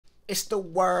It's the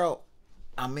world.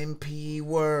 I'm in PE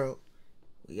world.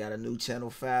 We got a new Channel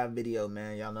 5 video,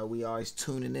 man. Y'all know we always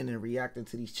tuning in and reacting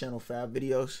to these Channel 5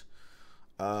 videos.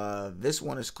 This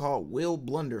one is called Will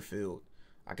Blunderfield.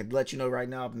 I could let you know right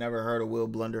now, I've never heard of Will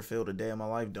Blunderfield a day in my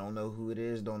life. Don't know who it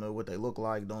is. Don't know what they look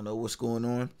like. Don't know what's going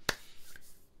on.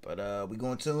 But we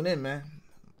gonna tune in, man.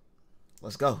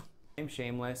 Let's go. I'm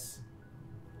shameless.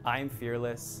 I am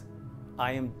fearless.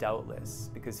 I am doubtless.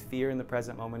 Because fear in the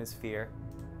present moment is fear.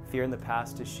 Fear in the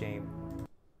past is shame.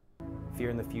 Fear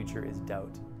in the future is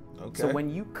doubt. Okay. So when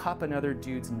you cup another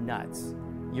dude's nuts,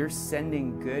 you're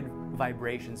sending good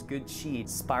vibrations, good chi,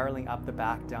 spiraling up the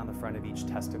back, down the front of each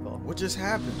testicle. What just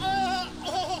happened?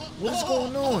 What is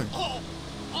going on?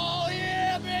 Oh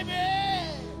yeah,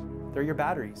 baby! They're your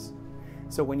batteries.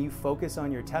 So when you focus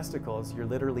on your testicles, you're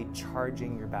literally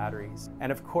charging your batteries.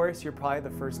 And of course, you're probably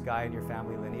the first guy in your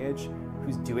family lineage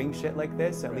who's doing shit like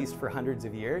this, at least for hundreds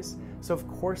of years. So of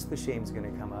course the shame's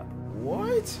gonna come up.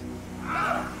 What?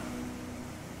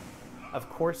 Of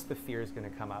course the fear is gonna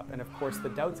come up, and of course the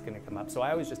doubt's gonna come up. So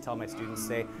I always just tell my students,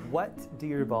 say, what do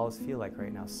your balls feel like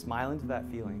right now? Smile into that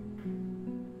feeling.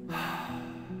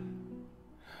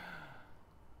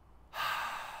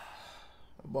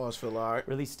 Balls feel all right.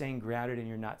 Really staying grounded in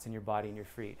your nuts and your body and your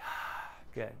feet.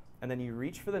 Good. And then you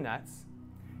reach for the nuts,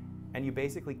 and you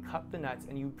basically cup the nuts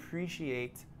and you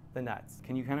appreciate the nuts.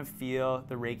 Can you kind of feel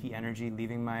the Reiki energy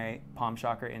leaving my palm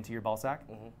chakra into your ball sack?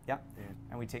 Mm-hmm. Yeah? Mm-hmm.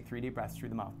 And we take 3 deep breaths through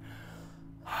the mouth.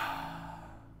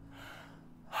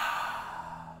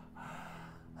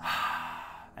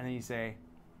 And then you say,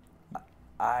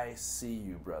 I see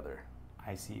you, brother.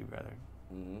 I see you, brother.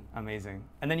 Mm-hmm. Amazing.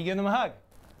 And then you give them a hug.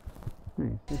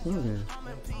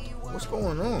 What's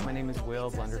going on? My name is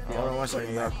Will Blunderfield. Hold on one second,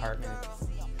 in my y'all. apartment.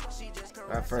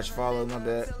 Got fresh follow, my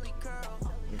bad.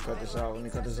 Let me cut this off. Let me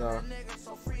cut this off.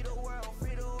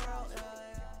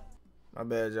 My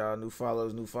bad, y'all. New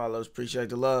follows, new follows. Appreciate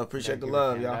the love. Appreciate the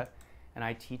love, y'all. And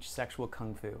I teach sexual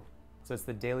kung fu. So it's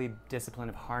the daily discipline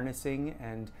of harnessing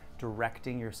and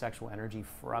directing your sexual energy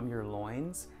from your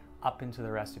loins up into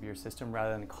the rest of your system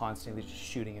rather than constantly just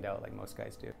shooting it out like most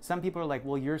guys do. Some people are like,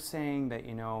 well, you're saying that,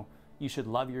 you know, you should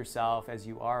love yourself as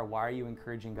you are. Why are you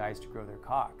encouraging guys to grow their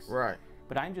cocks? Right.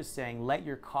 But I'm just saying, let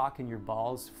your cock and your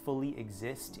balls fully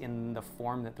exist in the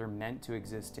form that they're meant to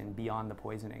exist in, beyond the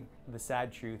poisoning. The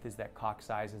sad truth is that cock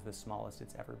size is the smallest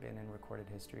it's ever been in recorded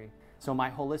history. So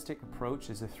my holistic approach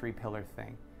is a 3-pillar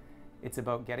thing. It's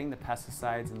about getting the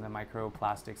pesticides and the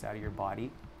microplastics out of your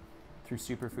body through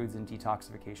superfoods and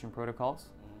detoxification protocols.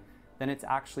 Then it's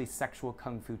actually sexual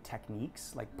kung fu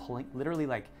techniques, like pulling, literally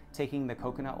like taking the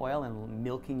coconut oil and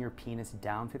milking your penis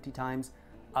down 50 times,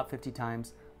 up 50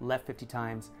 times, left 50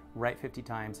 times, right 50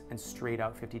 times, and straight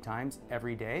out 50 times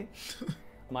every day.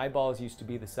 My balls used to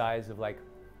be the size of like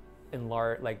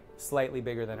slightly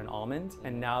bigger than an almond,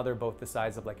 and now they're both the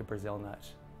size of like a Brazil nut.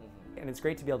 And it's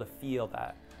great to be able to feel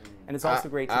that. And it's also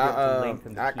great to be able to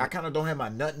lengthen the I kind of don't have my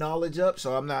nut knowledge up,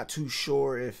 so I'm not too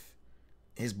sure if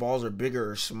his balls are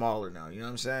bigger or smaller now. You know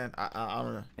what I'm saying? I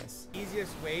don't know. Yes.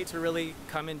 Easiest way to really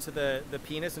come into the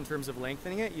penis in terms of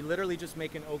lengthening it, you literally just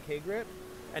make an OK grip,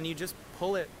 and you just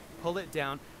pull it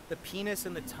down. The penis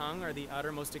and the tongue are the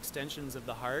outermost extensions of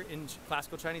the heart. In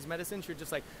classical Chinese medicine, you're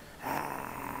just like,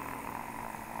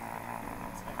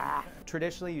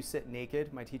 Traditionally, you sit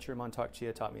naked. My teacher, Montauk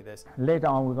Chia, taught me this. Later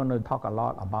on, we're going to talk a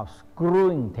lot about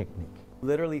screwing technique.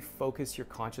 Literally focus your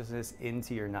consciousness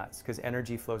into your nuts, because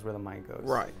energy flows where the mind goes.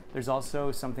 Right. There's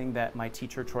also something that my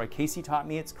teacher, Troy Casey, taught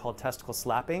me. It's called testicle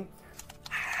slapping.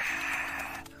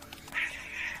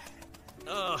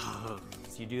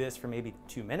 So you do this for maybe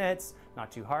 2 minutes,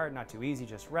 not too hard, not too easy,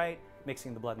 just right,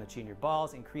 mixing the blood and the chi in your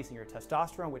balls, increasing your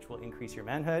testosterone, which will increase your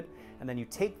manhood. And then you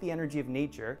take the energy of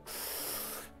nature.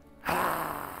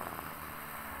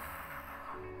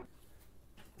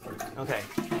 Okay,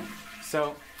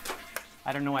 so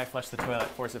I don't know why I flushed the toilet,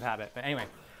 force of habit, but anyway,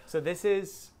 so this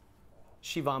is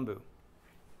Shivambu.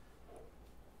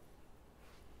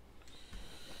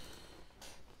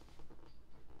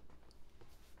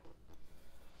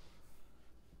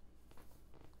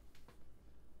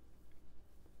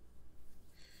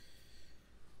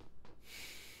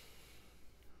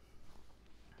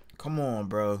 Come on,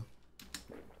 bro.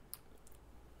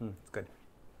 It's good.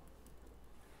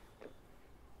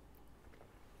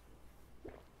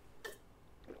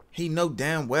 He know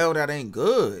damn well that ain't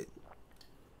good.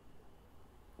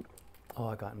 Oh,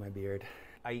 I got in my beard.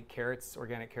 I eat carrots,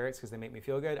 organic carrots, because they make me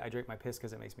feel good. I drink my piss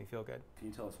because it makes me feel good. Can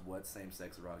you tell us what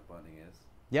same-sex erotic bonding is?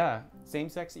 Yeah,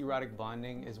 same-sex erotic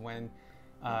bonding is when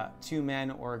 2 men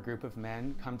or a group of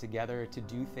men come together to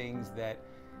do things that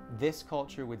This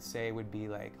culture would say would be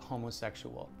like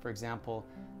homosexual. For example,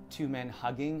 two men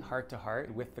hugging heart to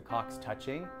heart with the cocks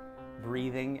touching,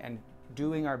 breathing, and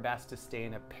doing our best to stay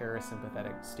in a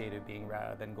parasympathetic state of being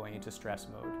rather than going into stress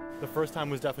mode. The first time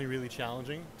was definitely really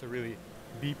challenging to really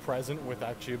be present with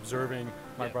actually observing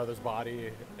my brother's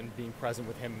body and being present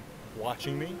with him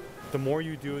watching me. The more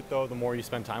you do it though, the more you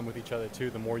spend time with each other too,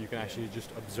 the more you can actually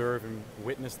just observe and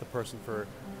witness the person for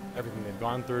everything they've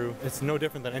gone through. It's no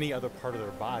different than any other part of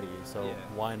their body, so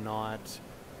why not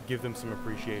give them some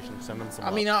appreciation, send them some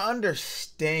love. I mean, I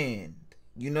understand.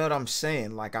 You know what I'm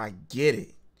saying? Like, I get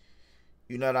it.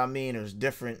 You know what I mean? There's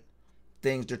different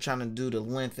things they're trying to do to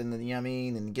lengthen the, you know what I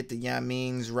mean, and get the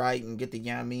yamins right and get the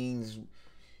yamins,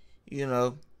 you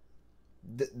know,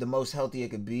 the most healthy it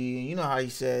could be. And you know how he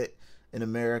said in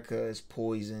America it's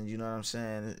poison, you know what I'm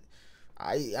saying?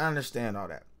 I understand all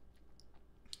that.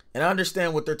 And I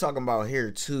understand what they're talking about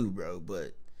here too, bro,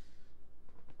 but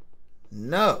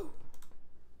no.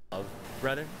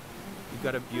 Brother, you've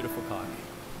got a beautiful cock.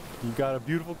 You got a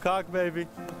beautiful cock, baby.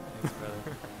 Thanks,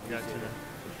 brother. Got you.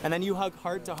 And then you hug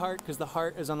heart to heart because the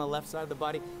heart is on the left side of the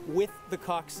body with the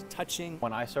cocks touching.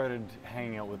 When I started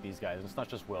hanging out with these guys, and it's not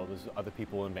just Will, there's other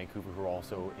people in Vancouver who are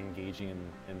also engaging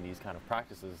in these kind of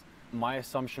practices. My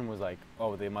assumption was like,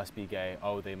 oh, they must be gay.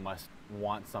 Oh, they must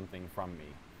want something from me.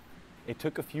 It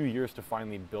took a few years to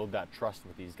finally build that trust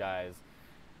with these guys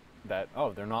that,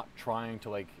 oh, they're not trying to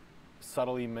like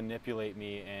subtly manipulate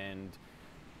me, and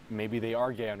maybe they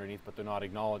are gay underneath, but they're not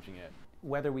acknowledging it.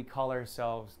 Whether we call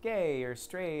ourselves gay or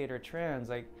straight or trans,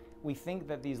 like, we think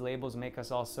that these labels make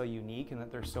us all so unique and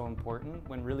that they're so important,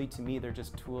 when really, to me, they're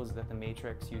just tools that the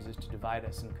Matrix uses to divide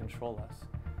us and control us.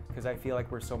 Because I feel like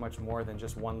we're so much more than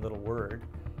just one little word.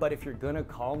 But if you're gonna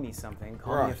call me something,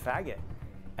 call me a faggot.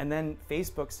 And then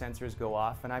Facebook censors go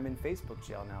off and I'm in Facebook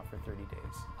jail now for 30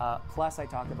 days. Plus I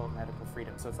talk about medical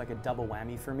freedom, so it's like a double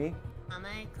whammy for me. Oh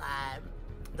my God,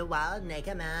 the wild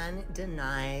naked man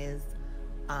denies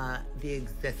the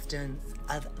existence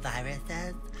of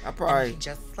viruses. And he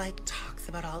just like talks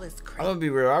about all this crap. I'm gonna be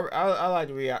real. I like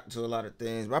to react to a lot of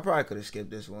things, but I probably could have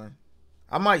skipped this one.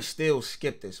 I might still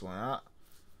skip this one. I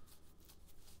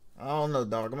don't know,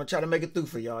 dog. I'm gonna try to make it through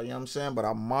for y'all. You know what I'm saying? But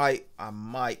I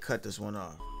might cut this one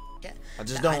off. I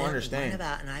just don't understand.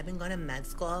 And I've been going to med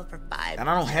school for 5 And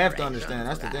I don't have to understand.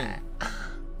 That's the thing.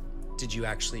 Did you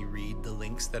actually read the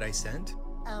links that I sent?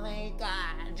 Oh my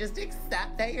God, just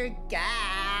accept that you're gay.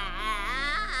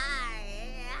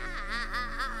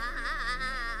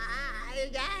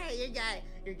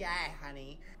 You're gay,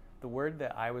 honey. The word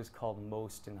that I was called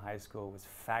most in high school was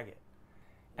faggot.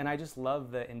 And I just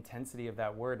love the intensity of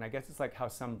that word. And I guess it's like how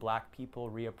some black people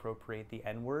reappropriate the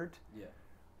N-word. Yeah.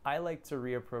 I like to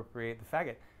reappropriate the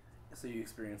faggot. So you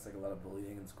experienced like a lot of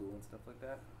bullying in school and stuff like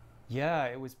that? Yeah,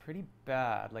 it was pretty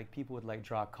bad. Like, people would like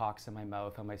draw cocks in my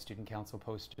mouth on my student council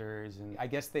posters, and I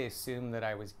guess they assumed that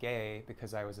I was gay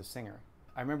because I was a singer.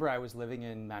 I remember I was living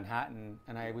in Manhattan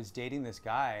and I was dating this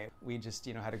guy. We just,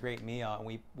 you know, had a great meal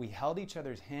and we held each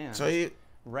other's hands. So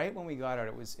right when we got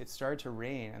out, it started to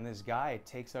rain, and this guy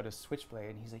takes out a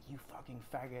switchblade and he's like, "You fucking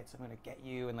faggots, I'm gonna get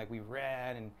you." And like, we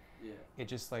ran, and it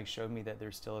just like showed me that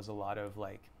there still is a lot of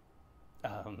like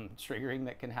triggering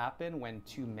that can happen when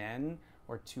two men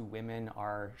or two women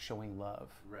are showing love.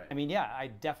 Right. I mean, yeah, I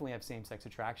definitely have same-sex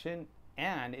attraction,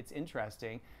 and it's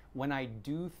interesting when I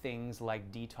do things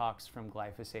like detox from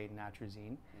glyphosate and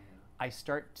atrazine, I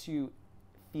start to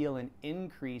feel an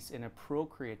increase in a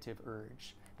procreative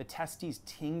urge. The testes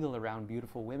tingle around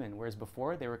beautiful women, whereas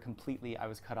before they were completely, I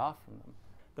was cut off from them.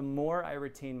 The more I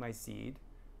retain my seed,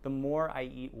 the more I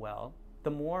eat well,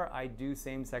 the more I do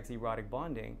same-sex erotic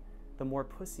bonding, the more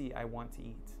pussy I want to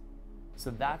eat. So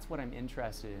that's what I'm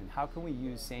interested in. How can we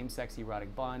use same-sex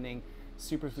erotic bonding,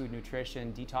 superfood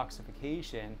nutrition,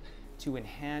 detoxification to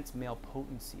enhance male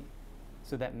potency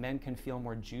so that men can feel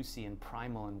more juicy and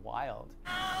primal and wild?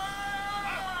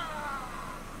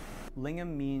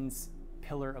 Lingam means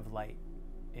pillar of light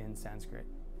in Sanskrit.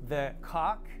 The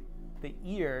cock, the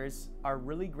ears, are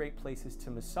really great places to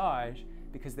massage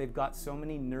because they've got so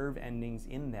many nerve endings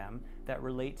in them that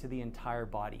relate to the entire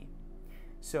body.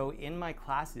 So in my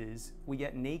classes, we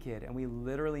get naked and we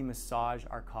literally massage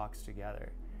our cocks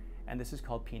together. And this is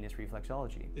called penis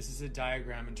reflexology. This is a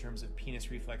diagram in terms of penis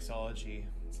reflexology.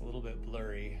 It's a little bit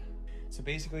blurry. So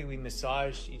basically we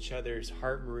massage each other's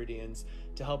heart meridians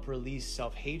to help release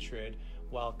self-hatred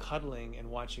while cuddling and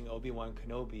watching Obi-Wan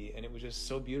Kenobi, and it was just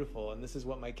so beautiful. And this is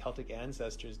what my Celtic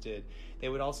ancestors did. They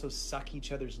would also suck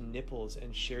each other's nipples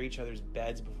and share each other's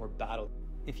beds before battle.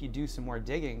 If you do some more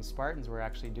digging, Spartans were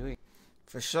actually doing.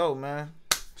 For sure, man.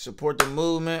 Support the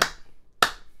movement.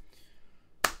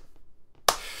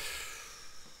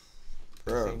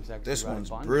 same-sex This erotic one's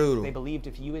bondage. brutal. They believed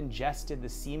if you ingested the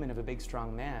semen of a big,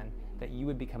 strong man, that you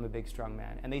would become a big, strong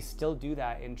man. And they still do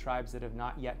that in tribes that have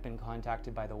not yet been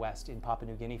contacted by the West. In Papua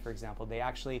New Guinea, for example, they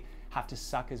actually have to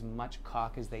suck as much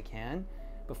cock as they can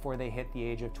before they hit the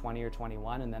age of 20 or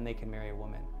 21, and then they can marry a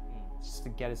woman. Just to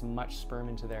get as much sperm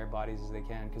into their bodies as they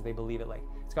can, because they believe it, like,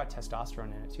 it's got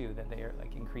testosterone in it too, that they are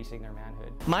like increasing their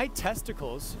manhood. My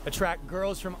testicles attract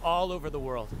girls from all over the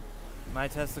world. My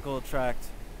testicles attract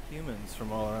humans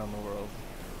from all around the world.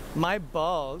 My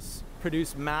balls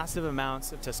produce massive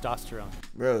amounts of testosterone.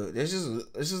 Bro, this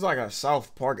is like a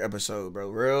South Park episode, bro.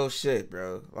 Real shit,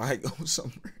 bro. Like on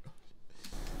some real.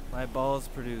 My balls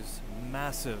produce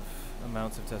massive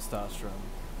amounts of testosterone.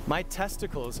 My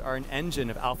testicles are an engine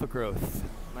of alpha growth.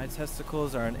 My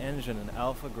testicles are an engine in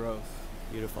alpha growth.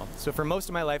 Beautiful. So for most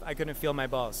of my life, I couldn't feel my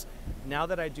balls. Now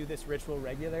that I do this ritual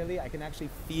regularly, I can actually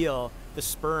feel the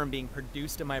sperm being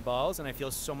produced in my balls, and I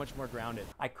feel so much more grounded.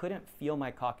 I couldn't feel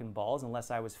my cock and balls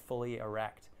unless I was fully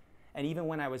erect. And even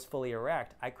when I was fully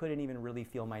erect, I couldn't even really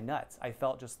feel my nuts. I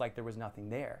felt just like there was nothing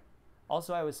there.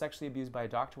 Also, I was sexually abused by a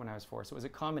doctor when I was 4, so it was a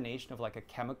combination of like a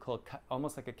chemical,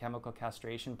 almost like a chemical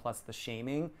castration plus the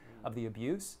shaming of the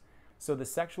abuse. So the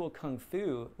sexual kung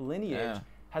fu lineage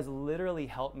has literally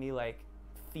helped me like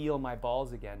feel my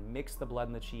balls again, mix the blood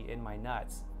and the chi in my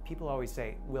nuts. People always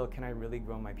say, Will, can I really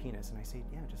grow my penis? And I say,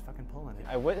 yeah, just fucking pull on it.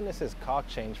 I witnessed his cock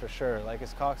change for sure. Like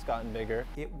his cock's gotten bigger.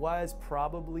 It was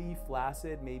probably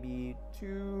flaccid, maybe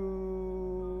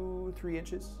 2-3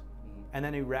 inches. And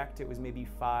then erect, it was maybe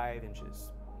 5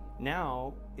 inches.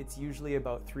 Now, it's usually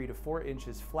about 3 to 4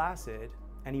 inches flaccid,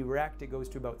 and erect, it goes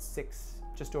to about 6,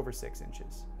 just over 6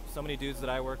 inches. So many dudes that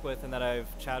I work with and that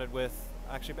I've chatted with,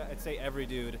 actually I'd say every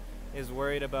dude is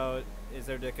worried about, is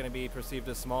their dick gonna be perceived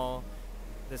as small?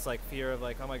 This like fear of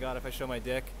like, oh my God, if I show my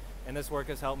dick. And this work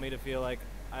has helped me to feel like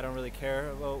I don't really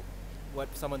care about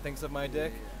what someone thinks of my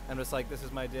dick. I'm just like, this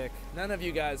is my dick. None of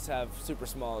you guys have super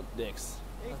small dicks.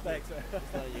 Thanks.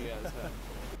 None of you guys have.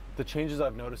 The changes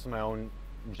I've noticed in my own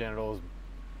genitals,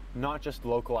 not just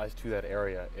localized to that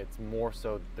area, it's more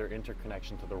so their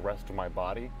interconnection to the rest of my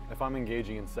body. If I'm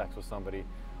engaging in sex with somebody,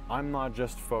 I'm not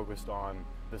just focused on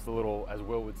this little, as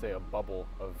Will would say, a bubble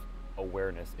of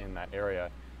awareness in that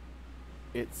area.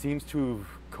 It seems to have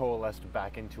coalesced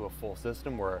back into a full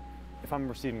system where if I'm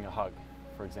receiving a hug,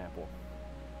 for example,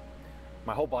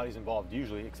 my whole body's involved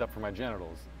usually, except for my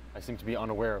genitals. I seem to be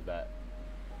unaware of that.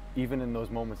 Even in those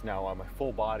moments now, my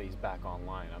full body's back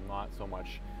online. I'm not so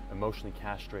much emotionally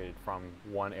castrated from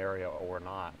one area or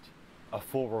not. A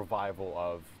full revival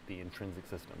of the intrinsic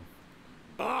system.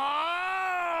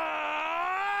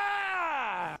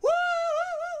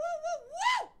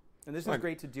 And this is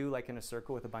great to do like in a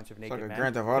circle with a bunch of naked men. Like a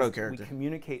Grand Theft Auto character. We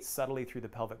communicate subtly through the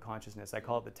pelvic consciousness. I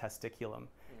call it the testiculum.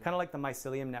 Kind of like the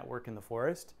mycelium network in the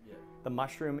forest. The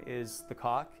mushroom is the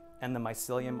cock, and the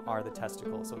mycelium are the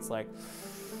testicles. So it's like,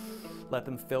 let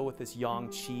them fill with this yang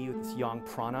chi, with this yang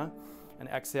prana, and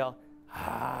exhale,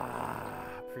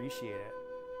 appreciate it,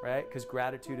 right? Because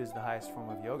gratitude is the highest form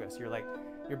of yoga. So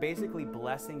you're basically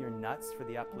blessing your nuts for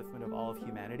the upliftment of all of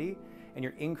humanity, and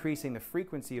you're increasing the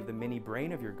frequency of the mini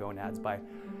brain of your gonads by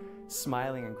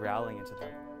smiling and growling into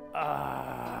them.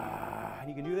 And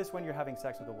you can do this when you're having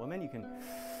sex with a woman. You can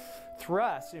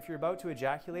thrust. If you're about to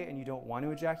ejaculate and you don't want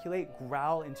to ejaculate,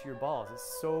 growl into your balls.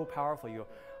 It's so powerful. You go,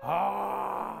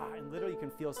 and literally you can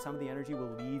feel some of the energy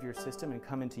will leave your system and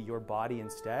come into your body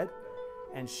instead.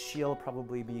 And she'll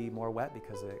probably be more wet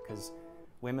because of it, because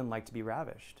women like to be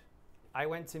ravished. I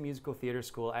went to musical theater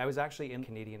school. I was actually in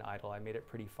Canadian Idol. I made it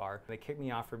pretty far. They kicked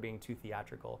me off for being too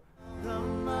theatrical.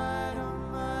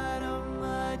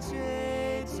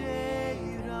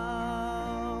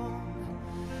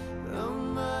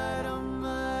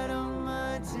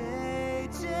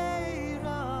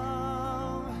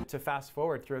 To fast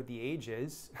forward throughout the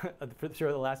ages,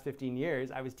 throughout the last 15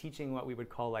 years, I was teaching what we would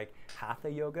call like hatha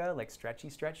yoga, like stretchy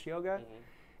stretch yoga.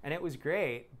 And it was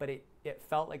great, but it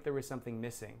felt like there was something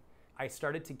missing. I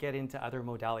started to get into other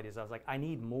modalities. I was like, I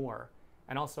need more.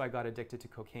 And also I got addicted to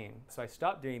cocaine. So I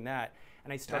stopped doing that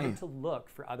and I started to look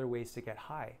for other ways to get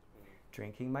high.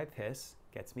 Drinking my piss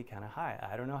gets me kind of high.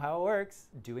 I don't know how it works.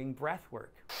 Doing breath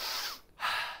work.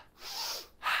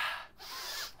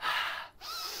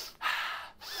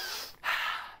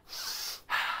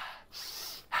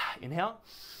 Inhale.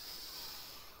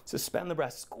 Suspend the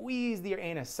breath. Squeeze your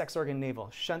anus, sex organ, navel.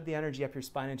 Shunt the energy up your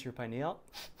spine into your pineal.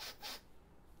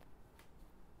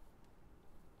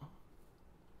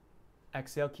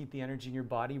 Exhale, keep the energy in your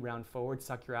body, round forward,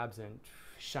 suck your abs in,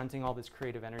 shunting all this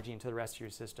creative energy into the rest of your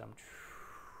system.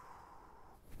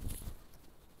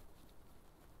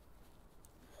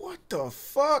 What the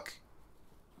fuck?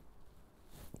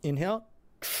 Inhale.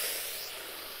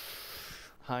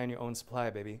 High on your own supply,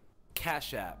 baby.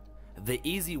 Cash App, the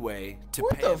easy way to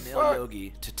What pay a the male fuck?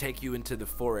 yogi to take you into the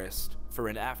forest for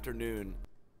an afternoon.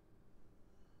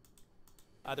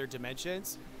 Other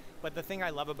dimensions. But the thing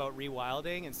I love about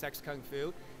rewilding and sex kung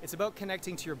fu, it's about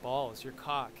connecting to your balls, your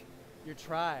cock, your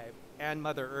tribe, and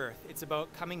Mother Earth. It's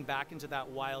about coming back into that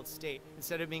wild state.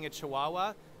 Instead of being a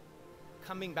chihuahua,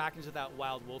 coming back into that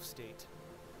wild wolf state.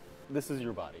 This is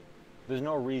your body. There's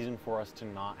no reason for us to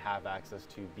not have access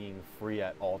to being free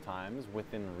at all times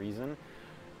within reason.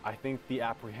 I think the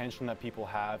apprehension that people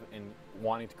have in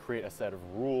wanting to create a set of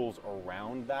rules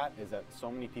around that is that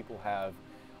so many people have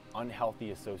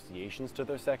unhealthy associations to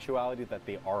their sexuality that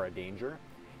they are a danger,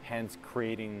 hence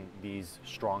creating these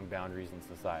strong boundaries in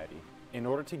society. In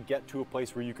order to get to a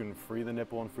place where you can free the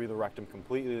nipple and free the rectum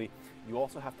completely, you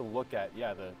also have to look at,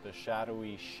 the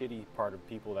shadowy, shitty part of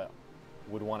people that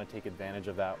would want to take advantage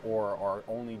of that or are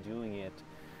only doing it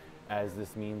as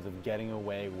this means of getting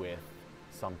away with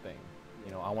something.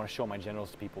 You know, I want to show my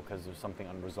genitals to people because there's something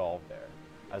unresolved there,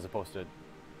 as opposed to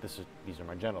these are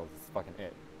my genitals, this is fucking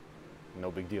it. No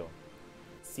big deal.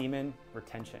 Semen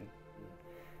retention.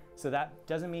 So that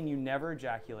doesn't mean you never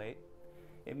ejaculate.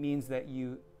 It means that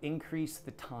you increase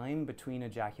the time between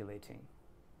ejaculating.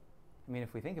 I mean,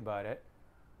 if we think about it,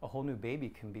 a whole new baby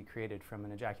can be created from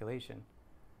an ejaculation.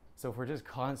 So if we're just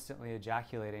constantly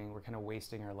ejaculating, we're kind of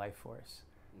wasting our life force.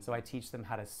 So I teach them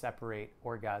how to separate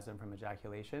orgasm from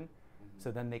ejaculation.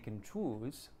 So then they can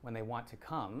choose when they want to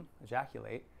come,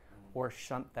 ejaculate, or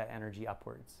shunt that energy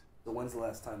upwards. So when's the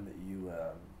last time that you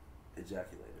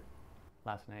ejaculated?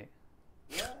 Last night.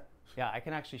 What? Yeah, I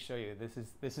can actually show you.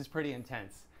 This is pretty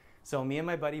intense. So me and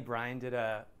my buddy Brian did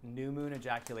a new moon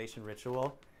ejaculation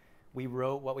ritual. We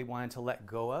wrote what we wanted to let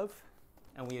go of,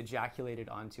 and we ejaculated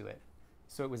onto it.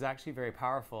 So it was actually very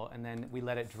powerful, and then we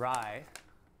let it dry.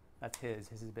 That's his.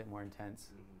 His is a bit more intense.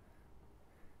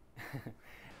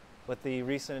 With the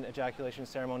recent ejaculation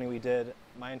ceremony we did,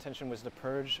 my intention was to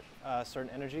purge certain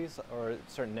energies or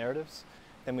certain narratives.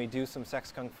 Then we do some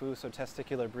sex kung fu, so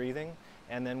testicular breathing,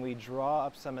 and then we draw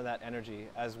up some of that energy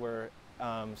as we're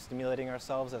stimulating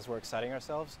ourselves, as we're exciting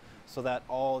ourselves, so that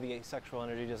all the sexual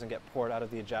energy doesn't get poured out of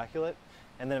the ejaculate.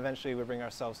 And then eventually we bring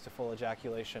ourselves to full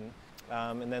ejaculation,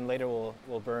 and then later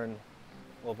we'll burn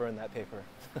that paper.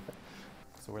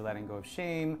 So we're letting go of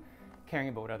shame, caring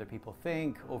about what other people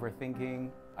think,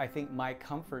 overthinking. I think my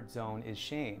comfort zone is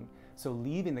shame. So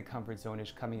leaving the comfort zone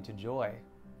is coming to joy.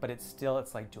 But it's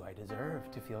like, do I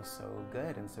deserve to feel so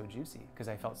good and so juicy? Because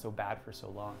I felt so bad for so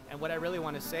long. And what I really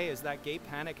want to say is that gay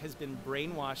panic has been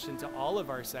brainwashed into all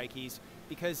of our psyches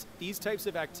because these types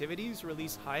of activities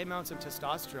release high amounts of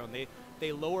testosterone.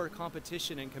 They lower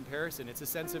competition and comparison. It's a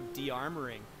sense of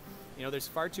de-armoring. You know, there's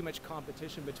far too much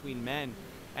competition between men.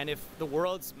 And if the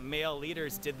world's male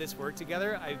leaders did this work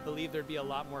together, I believe there'd be a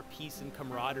lot more peace and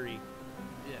camaraderie.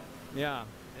 Yeah. Yeah.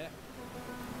 Yeah.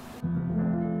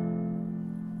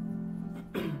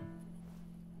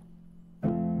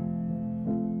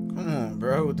 Come on,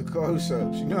 bro, with the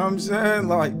close-ups. You know what I'm saying?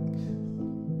 Like,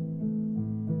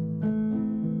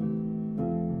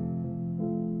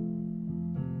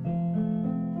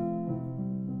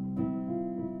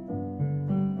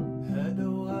 Heard there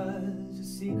was a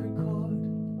secret chord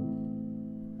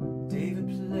David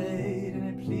played and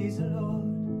it pleased the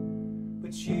Lord,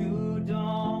 but you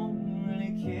don't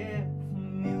really care for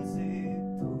music,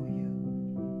 do you?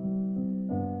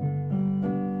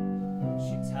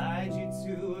 She tied you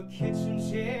to a kitchen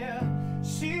chair,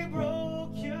 she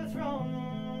broke your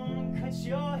throne, cut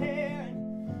your hair,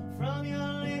 and from your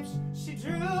lips she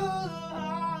drew the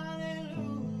hallelujah.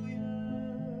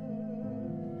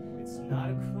 It's not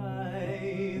a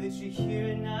cry that you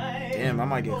hear at night. damn, I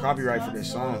might get copyright for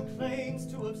this song. Claims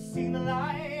to have seen the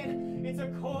light. It's a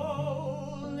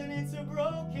cold and it's a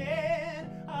broken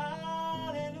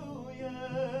hallelujah.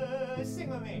 Sing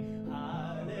with me.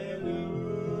 Hallelujah.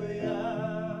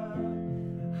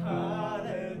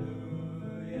 Hallelujah.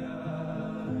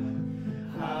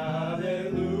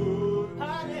 Hallelujah.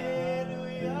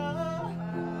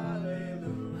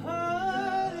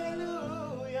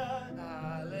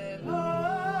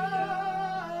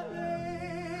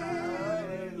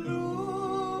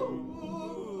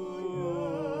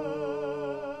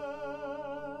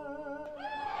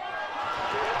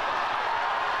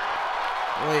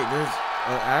 wait, there's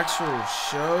an actual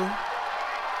show?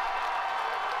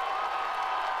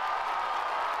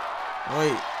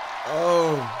 Wait,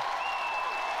 oh.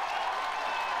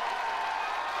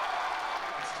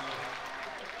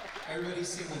 Everybody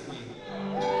sing with me.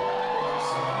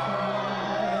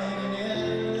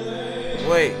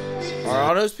 Wait, are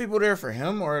all those people there for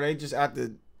him, or are they just at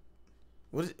the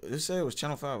What did it say? It was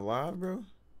Channel 5 Live, bro?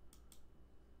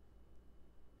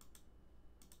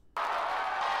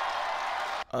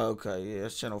 Okay, yeah,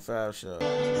 it's Channel 5 show.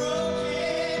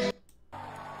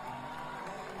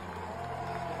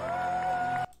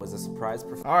 Was a surprise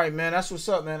performance. All right, man, that's what's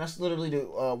up, man. That's literally the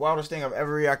wildest thing I've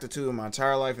ever reacted to in my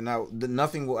entire life, and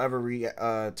nothing will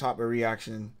ever top a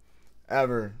reaction,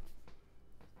 ever.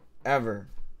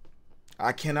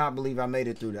 I cannot believe I made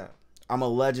it through that. I'm a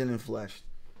legend in flesh.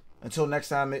 Until next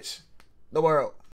time, it's the world.